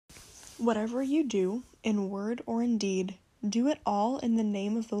Whatever you do, in word or in deed, do it all in the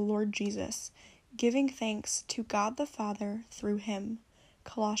name of the Lord Jesus, giving thanks to God the Father through him.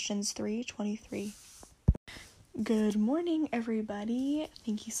 Colossians 3:23. Good morning, everybody.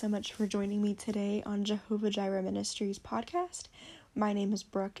 Thank you so much for joining me today on Jehovah Jireh Ministries podcast. My name is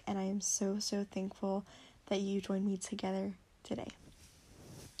Brooke, and I am so thankful that you joined me together today.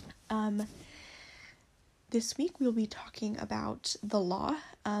 This week we'll be talking about the law.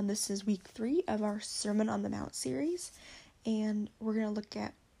 This is week 3 of our Sermon on the Mount series, and we're going to look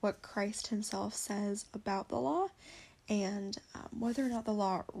at what Christ himself says about the law and whether or not the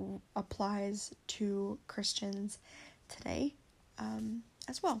law applies to Christians today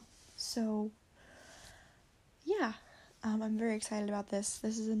as well. So, yeah, I'm very excited about this.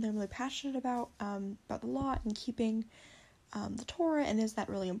 This is something I'm really passionate about the law and keeping the Torah, and is that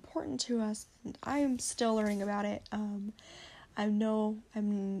really important to us? And I'm still learning about it. I'm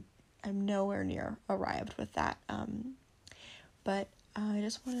nowhere near arrived with that. But I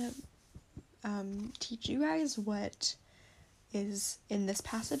just want to teach you guys what is in this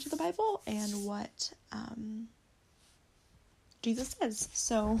passage of the Bible and what Jesus says.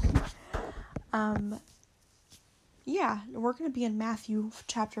 So, we're going to be in Matthew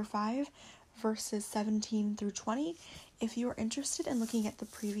chapter 5, verses 17 through 20. If you are interested in looking at the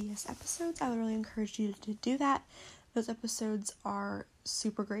previous episodes, I would really encourage you to do that. Those episodes are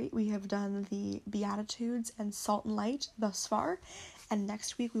super great. We have done the Beatitudes and Salt and Light thus far, and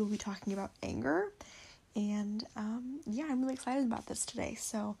next week we will be talking about anger. And I'm really excited about this today.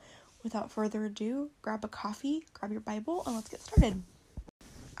 So without further ado, grab a coffee, grab your Bible, and let's get started.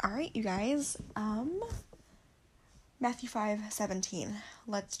 All right, you guys. Matthew 5:17.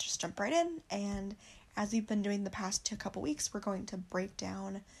 Let's just jump right in, and as we've been doing the past couple weeks, we're going to break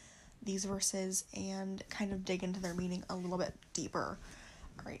down these verses and kind of dig into their meaning a little bit deeper.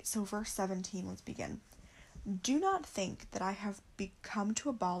 All right, so verse 17, let's begin. Do not think that I have come to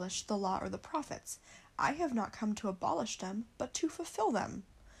abolish the law or the prophets. I have not come to abolish them, but to fulfill them.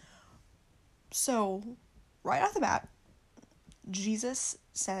 So, right off the bat, Jesus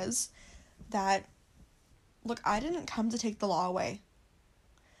says that, look, I didn't come to take the law away,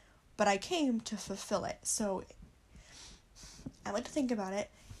 but I came to fulfill it. So I like to think about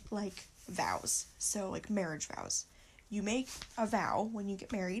it like vows. So like marriage vows. You make a vow when you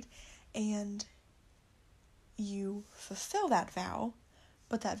get married, and you fulfill that vow,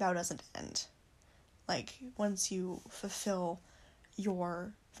 but that vow doesn't end. Like, once you fulfill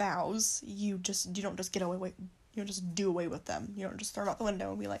your vows, you don't just get away, you don't just do away with them. You don't just throw them out the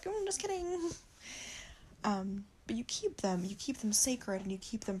window and be like, I'm just kidding. But you keep them sacred, and you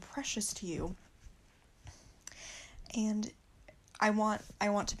keep them precious to you. And I want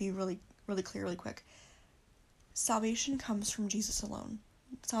to be really clear, really quick. Salvation comes from Jesus alone.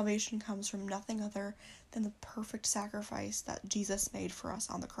 Salvation comes from nothing other than the perfect sacrifice that Jesus made for us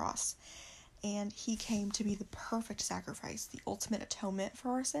on the cross. And he came to be the perfect sacrifice, the ultimate atonement for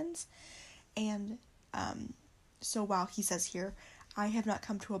our sins. And so while he says here, I have not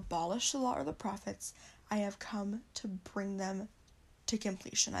come to abolish the law or the prophets, I have come to bring them to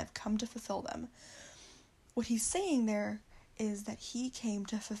completion. I've come to fulfill them. What he's saying there is that he came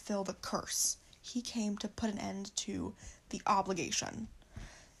to fulfill the curse. He came to put an end to the obligation.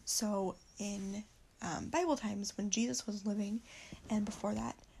 So in Bible times, when Jesus was living, and before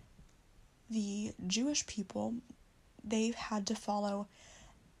that, the Jewish people, they've had to follow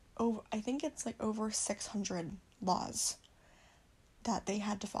over 600 laws that they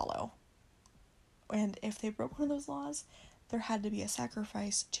had to follow. And if they broke one of those laws, there had to be a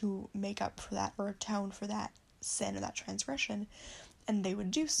sacrifice to make up for that or atone for that sin or that transgression. And they would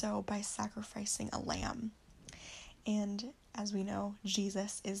do so by sacrificing a lamb. And as we know,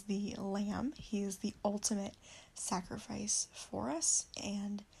 Jesus is the lamb. He is the ultimate sacrifice for us.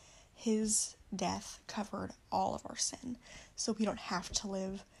 And his death covered all of our sin. So we don't have to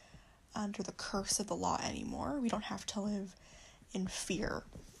live under the curse of the law anymore. We don't have to live in fear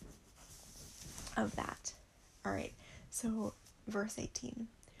of that. All right, so verse 18.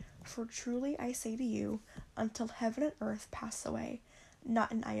 For truly I say to you, until heaven and earth pass away,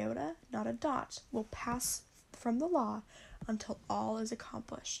 not an iota, not a dot will pass from the law until all is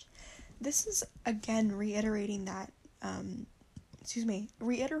accomplished. This is again reiterating that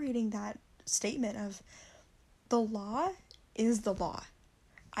statement of the law is the law.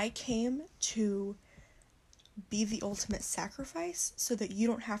 I came to be the ultimate sacrifice so that you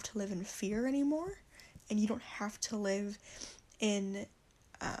don't have to live in fear anymore, and you don't have to live in,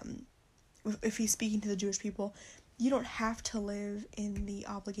 if he's speaking to the Jewish people, you don't have to live in the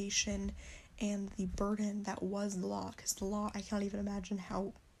obligation and the burden that was the law, because the law, I cannot even imagine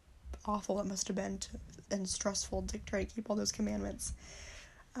how awful it must have been and stressful to try to keep all those commandments.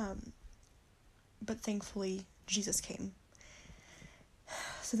 But thankfully, Jesus came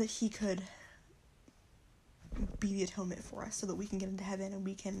so that he could be the atonement for us, so that we can get into heaven and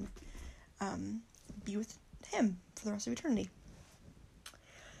we can be with him for the rest of eternity.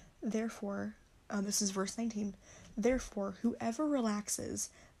 Therefore, this is verse 19, therefore, whoever relaxes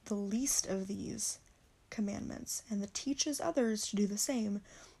the least of these commandments and teaches others to do the same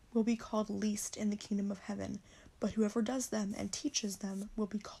will be called least in the kingdom of heaven, but whoever does them and teaches them will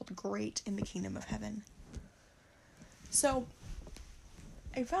be called great in the kingdom of heaven. So,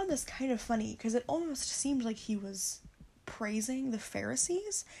 I found this kind of funny, because it almost seemed like he was praising the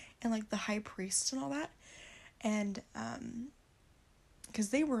Pharisees and, like, the high priests and all that, and, because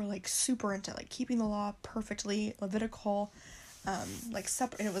they were, like, super into, like, keeping the law perfectly, Levitical, like,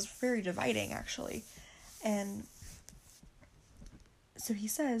 separate, and it was very dividing, actually, and so he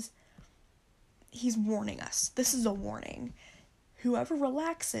says, he's warning us. This is a warning. Whoever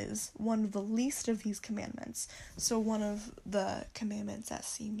relaxes one of the least of these commandments, so one of the commandments that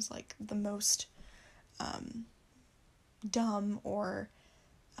seems like the most dumb or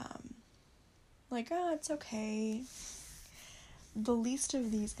like, oh, it's okay, the least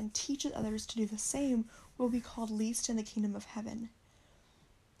of these, and teaches others to do the same will be called least in the kingdom of heaven.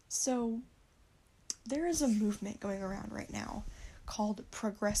 So there is a movement going around right now called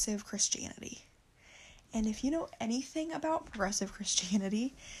progressive Christianity. And if you know anything about progressive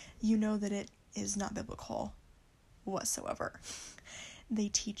Christianity, you know that it is not biblical whatsoever. They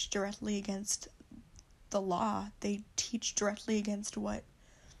teach directly against the law. They teach directly against what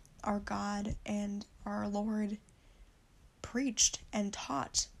our God and our Lord preached and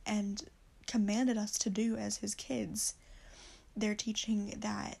taught and commanded us to do as his kids. They're teaching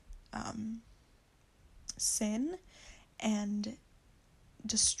that sin and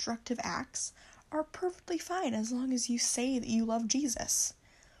destructive acts are perfectly fine as long as you say that you love Jesus.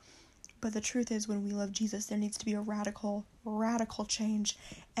 But the truth is, when we love Jesus, there needs to be a radical change,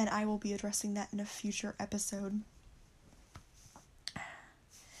 and I will be addressing that in a future episode.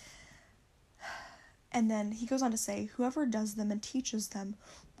 And then he goes on to say, whoever does them and teaches them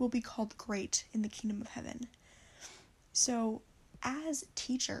will be called great in the kingdom of heaven. So, as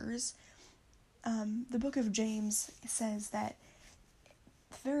teachers, the book of James says that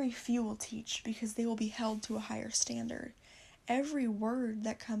very few will teach because they will be held to a higher standard. Every word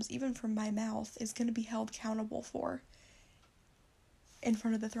that comes, even from my mouth, is going to be held accountable for in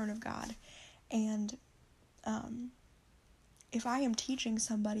front of the throne of God. And if I am teaching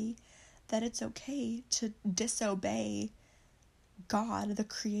somebody that it's okay to disobey God, the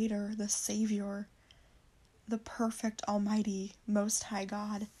Creator, the Savior, the perfect, almighty, most high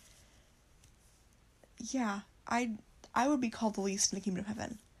God, yeah, I would be called the least in the kingdom of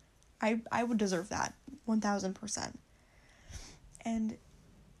heaven. I would deserve that, 1000%. And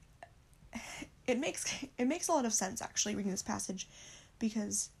it makes a lot of sense, actually, reading this passage,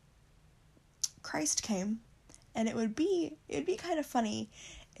 because Christ came, and it'd be kind of funny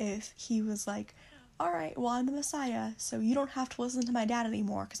if he was like, alright, well, I'm the Messiah, so you don't have to listen to my dad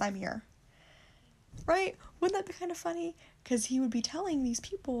anymore, because I'm here. Right? Wouldn't that be kind of funny? Because he would be telling these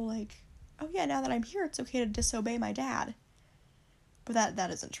people, like, oh yeah, now that I'm here, it's okay to disobey my dad. But that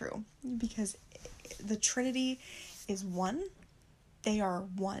isn't true, because the Trinity is one. They are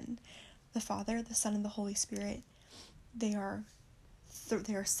one. The Father, the Son, and the Holy Spirit, they are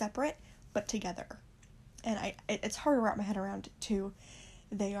separate, but together. And it's hard to wrap my head around, too.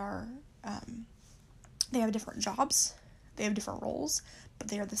 They are, they have different jobs, they have different roles, but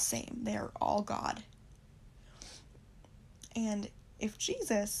they are the same. They are all God. And if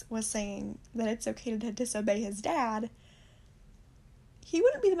Jesus was saying that it's okay to disobey his dad, he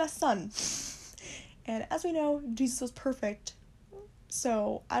wouldn't be the best son. And as we know, Jesus was perfect.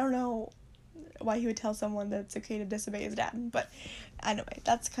 So I don't know why he would tell someone that it's okay to disobey his dad. But anyway,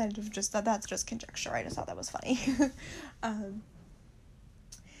 that's kind of just, that's just conjecture. I just thought that was funny.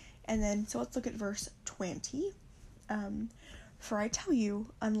 And then, so let's look at verse 20. For I tell you,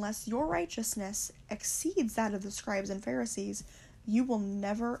 unless your righteousness exceeds that of the scribes and Pharisees, you will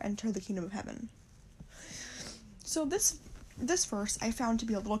never enter the kingdom of heaven. So this verse I found to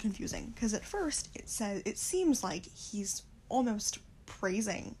be a little confusing, because at first it seems like he's almost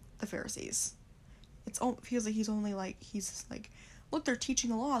praising the Pharisees. It feels like he's like, look, they're teaching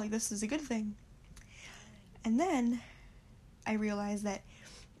the law, like, this is a good thing. And then I realized that,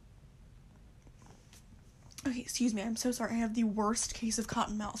 okay, excuse me, I'm so sorry, I have the worst case of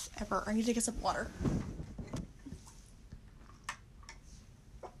cotton mouth ever. I need to take a sip of water.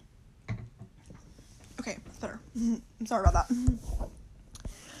 Okay, that's better. I'm sorry about that.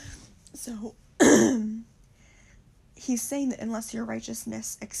 So, he's saying that unless your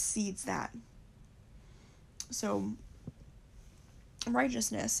righteousness exceeds that. So,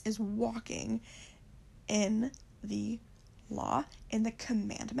 righteousness is walking in the law, in the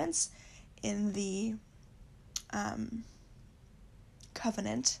commandments, in the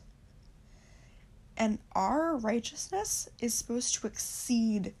covenant. And our righteousness is supposed to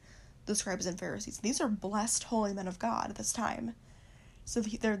exceed the scribes and Pharisees. These are blessed holy men of God at this time. So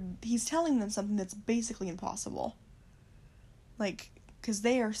he's telling them something that's basically impossible. Like, because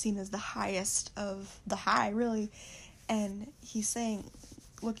they are seen as the highest of the high, really. And he's saying,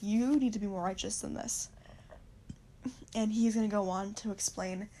 look, you need to be more righteous than this. And he's going to go on to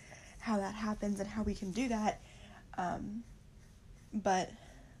explain how that happens and how we can do that. But,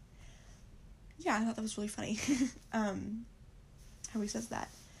 yeah, I thought that was really funny. How he says that.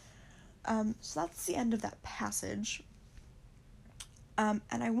 So that's the end of that passage. And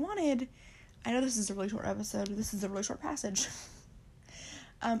I know this is a really short episode, this is a really short passage.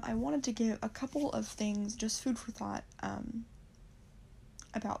 I wanted to give a couple of things, just food for thought,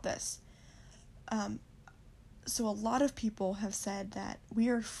 about this. So a lot of people have said that we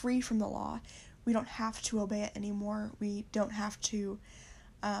are free from the law. We don't have to obey it anymore. We don't have to,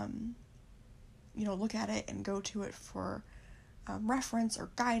 look at it and go to it for reference or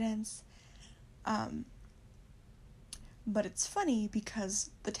guidance. But it's funny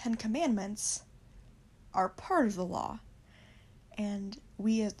because the 10 Commandments are part of the law. And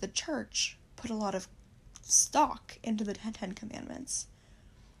we as the church put a lot of stock into the 10 Commandments.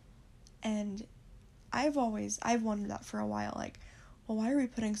 And I've wondered that for a while, like, well, why are we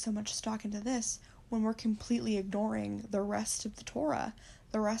putting so much stock into this when we're completely ignoring the rest of the Torah,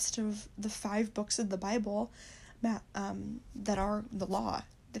 the rest of the 5 books of the Bible that are the law?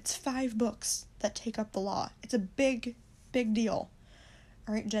 It's 5 books that take up the law. It's a big, big deal.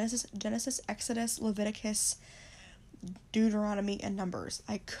 All right, Genesis, Exodus, Leviticus, Deuteronomy, and Numbers.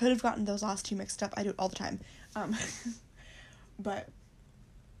 I could have gotten those last 2 mixed up. I do it all the time. But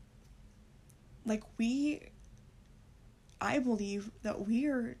I believe that we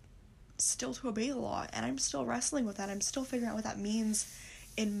are still to obey the law, and I'm still wrestling with that. I'm still figuring out what that means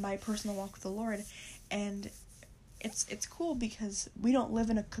in my personal walk with the Lord, and it's cool because we don't live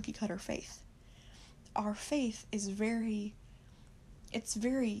in a cookie cutter faith. Our faith is very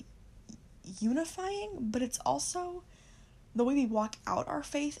unifying, but it's also the way we walk out our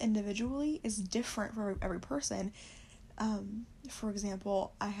faith individually is different for every person. For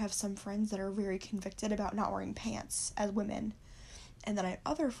example, I have some friends that are very convicted about not wearing pants as women, and then I have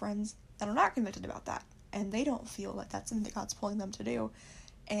other friends that are not convicted about that, and they don't feel that that's something that God's pulling them to do.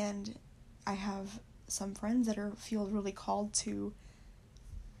 And I have some friends that feel really called to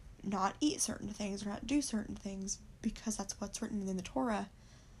not eat certain things or not do certain things because that's what's written in the Torah,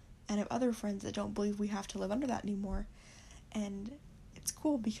 and I have other friends that don't believe we have to live under that anymore. And it's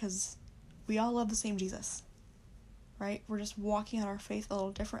cool because we all love the same Jesus, right? We're just walking out our faith a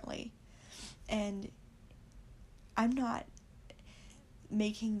little differently. And I'm not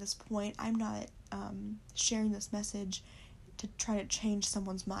making this point, I'm not sharing this message to try to change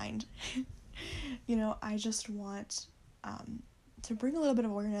someone's mind. I just want to bring a little bit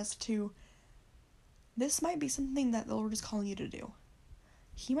of awareness to this might be something that the Lord is calling you to do.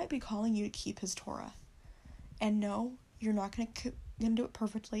 He might be calling you to keep his Torah. And no, you're not going to do it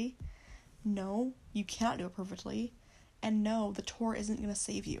perfectly. No, you cannot do it perfectly. And no, the Torah isn't going to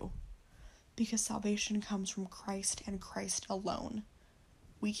save you. Because salvation comes from Christ and Christ alone.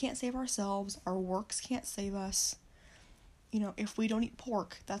 We can't save ourselves. Our works can't save us. If we don't eat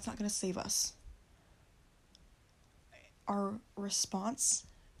pork, that's not going to save us. Our response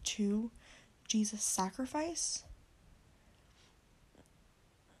to Jesus' sacrifice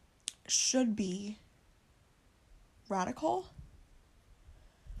should be radical,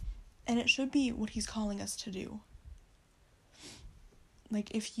 and it should be what he's calling us to do.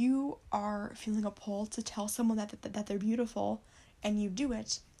 Like, if you are feeling a pull to tell someone that they're beautiful, and you do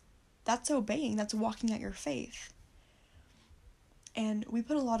it, that's obeying, that's walking out your faith. And we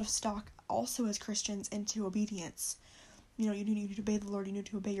put a lot of stock also as Christians into obedience. You need to obey the Lord, you need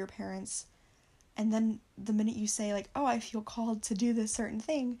to obey your parents. And then the minute you say, like, oh, I feel called to do this certain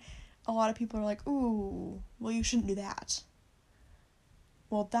thing, a lot of people are like, ooh, well, you shouldn't do that.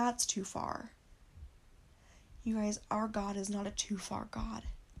 Well, that's too far. You guys, our God is not a too far God.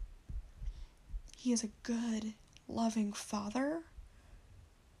 He is a good, loving Father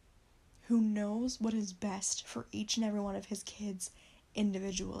who knows what is best for each and every one of his kids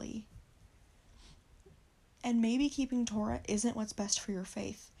individually. And maybe keeping Torah isn't what's best for your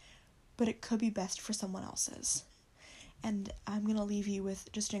faith, but it could be best for someone else's. And I'm going to leave you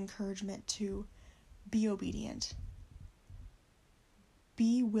with just encouragement to be obedient.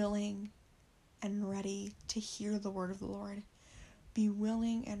 Be willing and ready to hear the word of the Lord. Be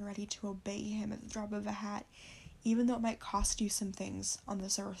willing and ready to obey him at the drop of a hat, even though it might cost you some things on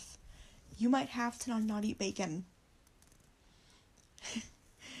this earth. You might have to not eat bacon.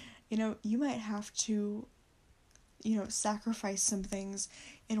 You might have to, sacrifice some things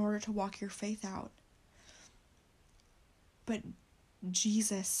in order to walk your faith out. But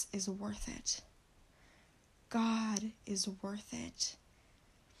Jesus is worth it. God is worth it.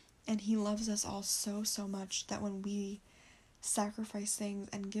 And he loves us all so, so much that when we sacrifice things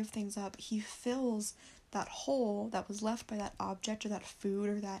and give things up, he fills that hole that was left by that object or that food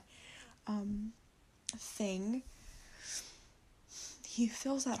or that thing. He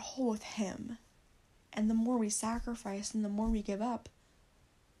fills that hole with him. And the more we sacrifice and the more we give up,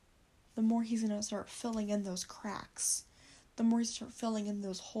 the more he's going to start filling in those cracks. The more he's start filling in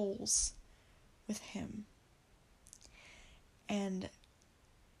those holes with him. And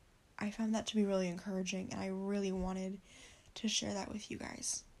I found that to be really encouraging, and I really wanted to share that with you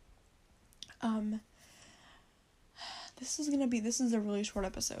guys. This is a really short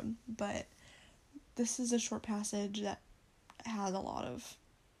episode, but this is a short passage that has a lot of,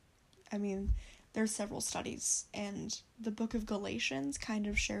 there's several studies, and the book of Galatians kind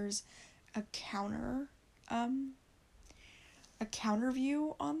of shares a counter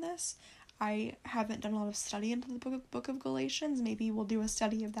view on this. I haven't done a lot of study into the book of Galatians. Maybe we'll do a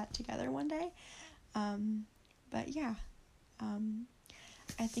study of that together one day. But yeah,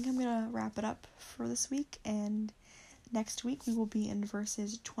 I think I'm going to wrap it up for this week, and next week we will be in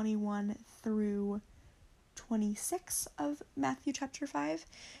verses 21 through 26 of Matthew chapter 5,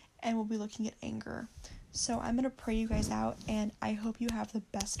 and we'll be looking at anger. So I'm going to pray you guys out, and I hope you have the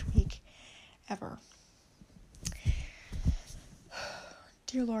best week ever.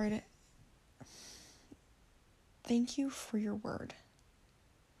 Dear Lord, thank you for your word.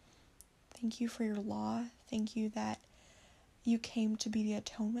 Thank you for your law. Thank you that you came to be the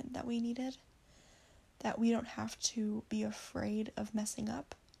atonement that we needed, that we don't have to be afraid of messing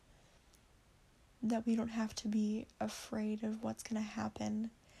up, that we don't have to be afraid of what's going to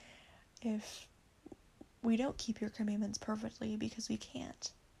happen if we don't keep your commandments perfectly, because we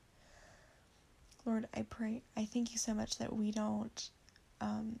can't. Lord, I thank you so much that we don't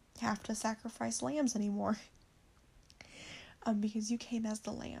have to sacrifice lambs anymore, because you came as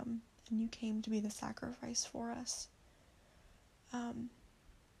the lamb, and you came to be the sacrifice for us.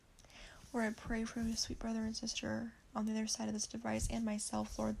 Lord, I pray for my sweet brother and sister on the other side of this device and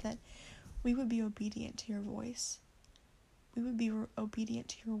myself, Lord, that we would be obedient to your voice. We would be obedient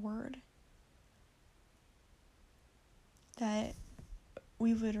to your word. That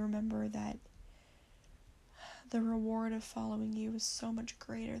we would remember that the reward of following you is so much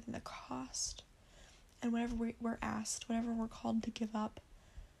greater than the cost. And whenever we're asked, whenever we're called to give up,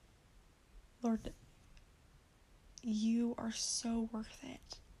 Lord, you are so worth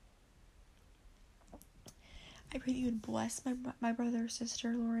it. I pray that you would bless my brother or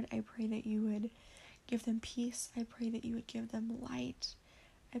sister, Lord. I pray that you would give them peace. I pray that you would give them light.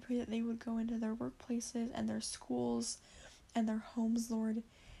 I pray that they would go into their workplaces and their schools and their homes, Lord,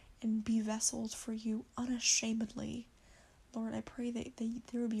 and be vessels for you unashamedly. Lord, I pray that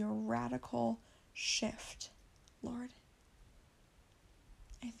there would be a radical shift, Lord.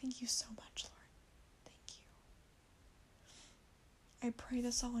 I thank you so much, Lord. Thank you. I pray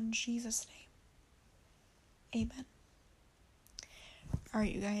this all in Jesus' name. Amen.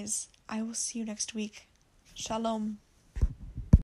 Alright, you guys. I will see you next week. Shalom.